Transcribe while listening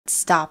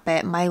stop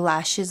it. My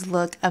lashes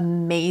look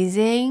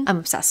amazing. I'm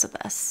obsessed with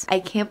this. I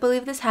can't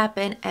believe this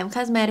happened.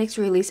 Cosmetics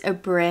released a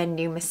brand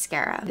new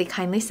mascara. They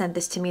kindly sent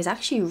this to me. I was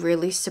actually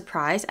really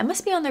surprised. I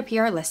must be on their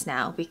PR list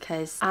now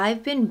because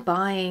I've been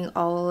buying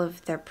all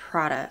of their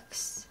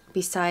products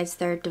besides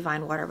their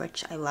Divine Water,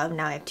 which I love.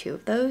 Now I have 2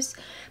 of those,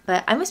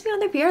 but I must be on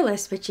their PR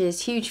list, which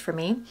is huge for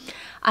me.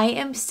 I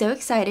am so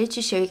excited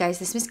to show you guys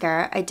this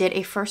mascara. I did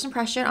a first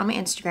impression on my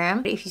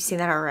Instagram, if you've seen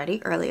that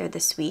already, earlier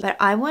this week, but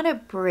I want to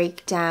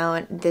break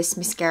down this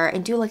mascara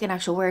and do like an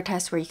actual wear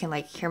test where you can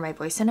like hear my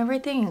voice and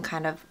everything and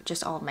kind of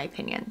just all of my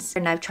opinions.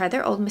 And I've tried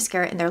their old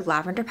mascara in their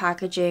lavender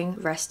packaging.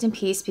 Rest in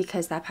peace,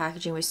 because that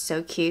packaging was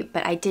so cute,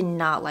 but I did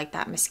not like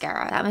that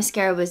mascara. That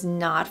mascara was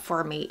not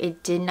for me.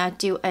 It did not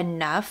do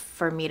enough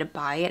for me to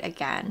buy it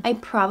again. I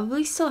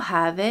probably still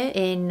have it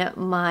in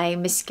my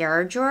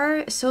mascara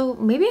drawer, so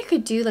maybe I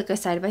could do like a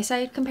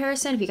side-by-side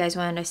comparison if you guys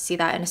want to see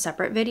that in a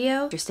separate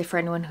video. Just for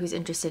anyone who's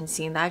interested in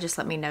seeing that, just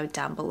let me know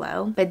down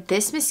below. But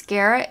this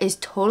mascara is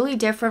totally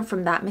different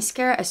from that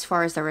mascara as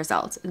far as the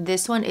results.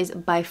 This one is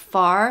by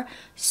far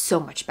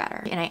so much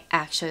better, and I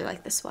actually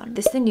like this one.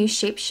 This is the new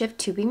Shapeshift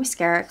tubing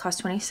mascara. It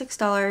costs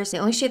 $26. The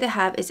only shade they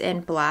have is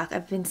in black.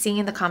 I've been seeing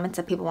in the comments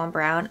that people want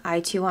brown. I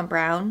too want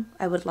brown.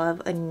 I would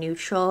love a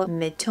neutral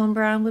mid-tone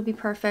brown would be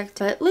perfect,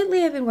 but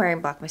lately I've been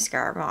wearing black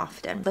mascara more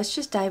often. Let's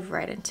just dive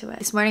right into it.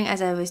 This morning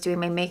as I was doing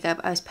my makeup,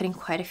 I was putting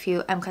quite a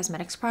few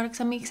Cosmetics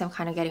products on me because I'm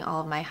kind of getting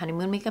all of my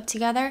honeymoon makeup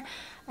together,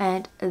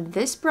 and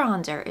this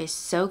bronzer is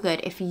so good.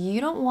 If you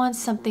don't want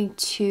something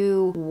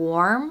too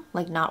warm,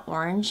 like not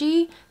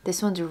orangey,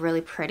 this one's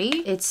really pretty.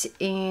 It's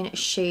in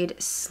shade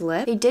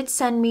Slip. They did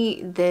send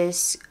me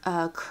this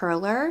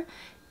curler.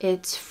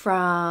 It's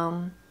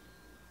from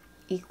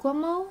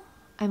Equimo.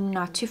 I'm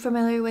not too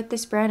familiar with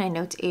this brand. I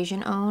know it's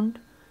Asian owned,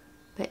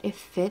 but it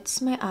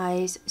fits my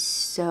eyes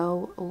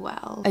so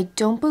well. I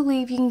don't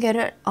believe you can get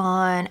it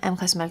on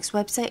Cosmetics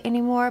website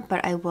anymore,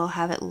 but I will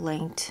have it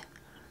linked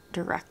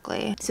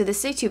directly. So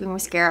this is a tubing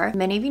mascara.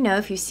 Many of you know,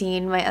 if you've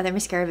seen my other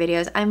mascara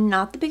videos, I'm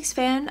not the biggest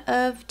fan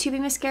of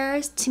tubing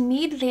mascaras. To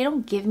me, they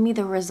don't give me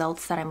the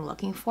results that I'm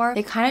looking for.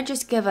 They kind of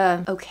just give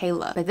a okay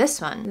look. But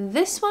this one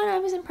I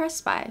was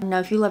impressed by. Now,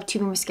 if you love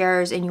tubing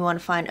mascaras and you want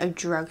to find a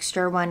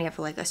drugstore one, you have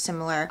like a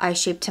similar eye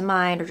shape to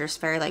mine or just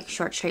very like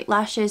short straight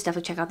lashes,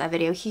 definitely check out that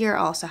video here.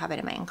 I'll also have it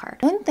in my end card.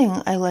 One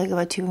thing I like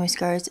about tubing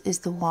mascaras is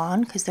the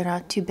wand, because they're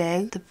not too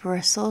big. The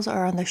bristles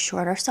are on the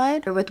shorter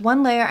side. With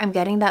one layer, I'm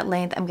getting that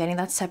length, I'm getting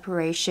that separation.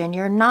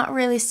 You're not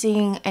really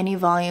seeing any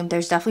volume.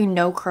 There's definitely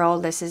no curl.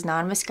 This is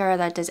not a mascara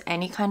that does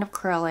any kind of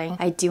curling.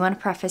 I do want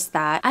to preface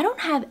that. I don't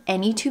have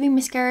any tubing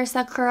mascaras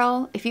that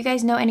curl. If you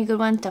guys know any good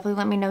ones, definitely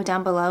let me know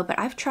down below. But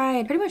I've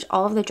tried pretty much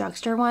all of the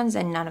drugstore ones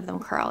and none of them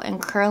curl.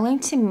 And curling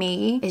to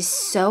me is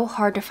so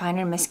hard to find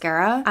in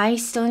mascara. I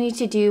still need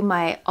to do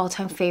my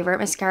all-time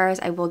favorite mascaras.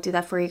 I will do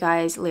that for you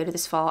guys later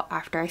this fall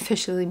after I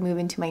officially move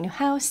into my new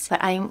house.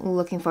 But I'm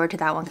looking forward to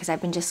that one because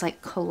I've been just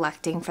like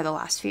collecting for the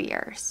last few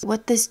years.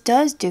 What this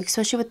does do,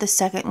 especially with the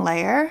second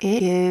layer, it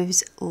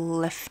gives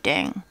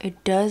lifting.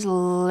 It does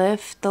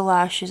lift the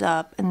lashes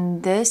up,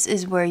 and this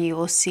is where you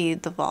will see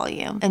the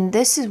volume. And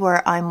this is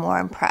where I'm more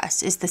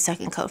impressed, is the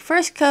second coat.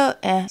 First coat,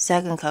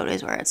 second coat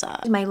is where it's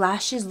at. My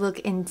lashes look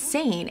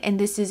insane, and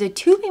this is a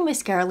tubing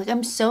mascara. Like,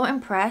 I'm so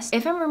impressed.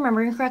 If I'm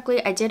remembering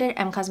correctly, I did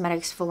an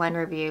Cosmetics full line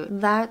review.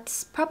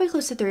 That's probably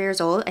close to 3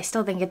 years old. I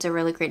still think it's a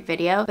really great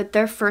video, but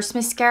their first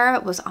mascara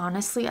was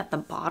honestly at the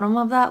bottom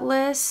of that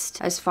list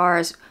as far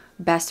as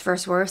best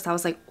versus worst. I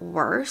was like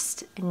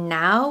worst.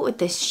 Now with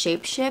this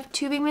Shapeshift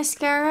tubing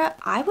mascara,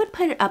 I would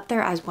put it up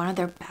there as one of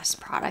their best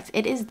products.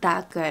 It is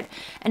that good.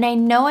 And I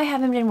know I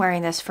haven't been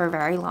wearing this for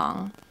very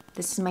long.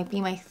 This might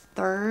be my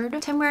 3rd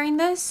time wearing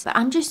this, but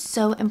I'm just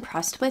so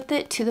impressed with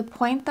it to the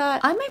point that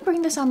I might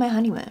bring this on my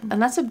honeymoon,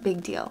 and that's a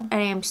big deal. And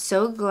I am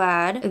so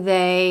glad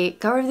they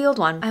got rid of the old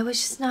one. I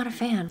was just not a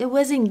fan. It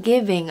wasn't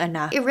giving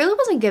enough. It really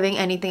wasn't giving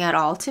anything at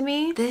all to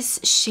me. This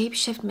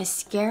Shapeshift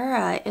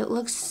mascara, it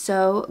looks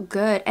so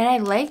good, and I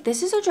like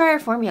this is a drier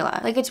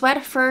formula. Like, it's wet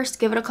at first,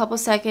 give it a couple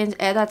seconds,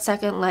 add that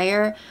second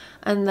layer,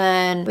 and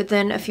then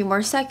within a few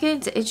more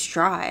seconds, it's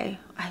dry.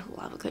 I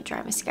love a good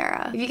dry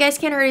mascara. If you guys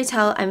can't already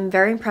tell, I'm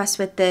very impressed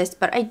with this,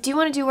 but I do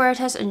want to do a wear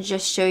test and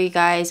just show you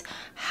guys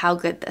how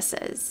good this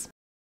is.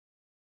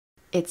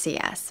 It's a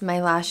yes. My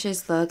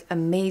lashes look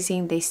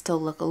amazing. They still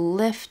look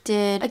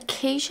lifted.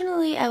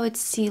 Occasionally I would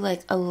see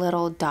like a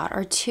little dot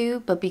or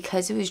two, but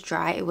because it was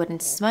dry, it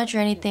wouldn't smudge or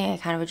anything. I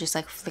kind of would just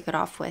like flick it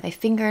off with my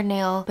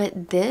fingernail.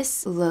 But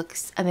this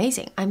looks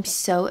amazing. I'm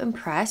so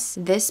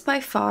impressed. This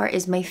by far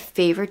is my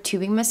favorite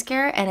tubing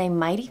mascara, and I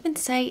might even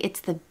say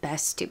it's the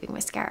best tubing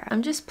mascara.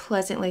 I'm just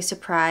pleasantly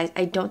surprised.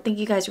 I don't think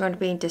you guys are going to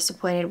be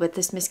disappointed with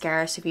this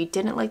mascara, so if you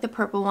didn't like the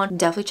purple one,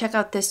 definitely check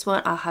out this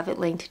one. I'll have it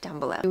linked down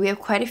below. We have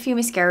quite a few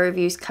mascara reviews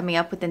reviews coming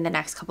up within the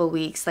next couple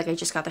weeks. Like I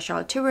just got the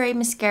Charlotte Tilbury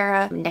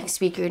mascara.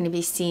 Next week you're going to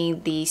be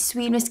seeing the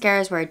Sweet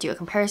mascaras where I do a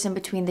comparison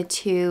between the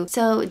two.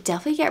 So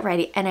definitely get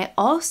ready. And I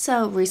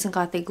also recently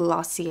got the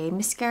Glossier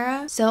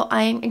mascara. So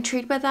I'm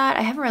intrigued by that.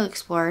 I haven't really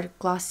explored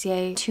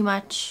Glossier too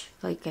much.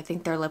 Like I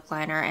think their lip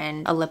liner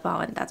and a lip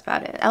balm, and that's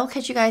about it. I'll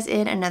catch you guys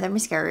in another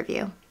mascara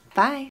review.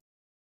 Bye!